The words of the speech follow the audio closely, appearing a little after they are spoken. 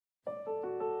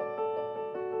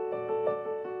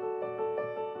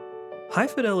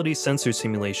High-fidelity sensor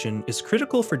simulation is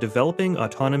critical for developing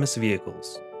autonomous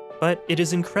vehicles, but it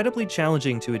is incredibly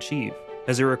challenging to achieve,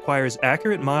 as it requires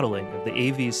accurate modeling of the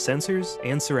AV's sensors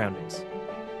and surroundings.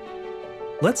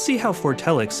 Let's see how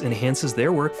Foretellix enhances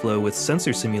their workflow with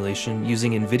sensor simulation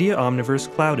using NVIDIA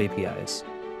Omniverse cloud APIs.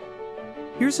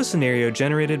 Here's a scenario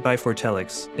generated by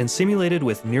Foretellix and simulated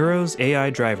with Neuro's AI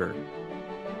driver.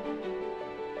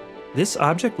 This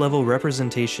object-level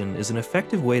representation is an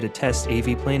effective way to test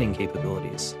AV planning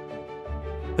capabilities.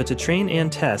 But to train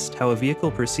and test how a vehicle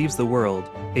perceives the world,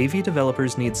 AV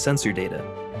developers need sensor data.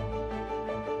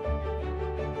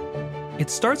 It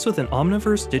starts with an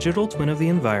Omniverse digital twin of the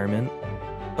environment,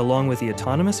 along with the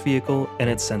autonomous vehicle and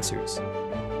its sensors.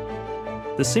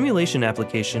 The simulation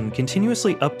application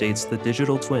continuously updates the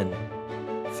digital twin.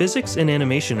 Physics and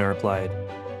animation are applied,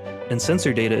 and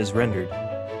sensor data is rendered.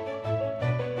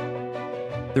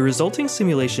 The resulting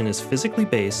simulation is physically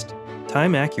based,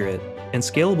 time-accurate, and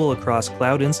scalable across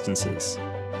cloud instances,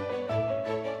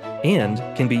 and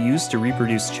can be used to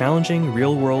reproduce challenging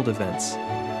real-world events.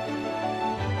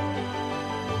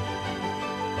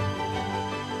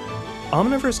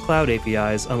 Omniverse Cloud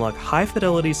APIs unlock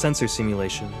high-fidelity sensor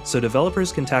simulation so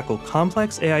developers can tackle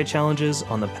complex AI challenges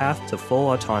on the path to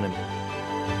full autonomy.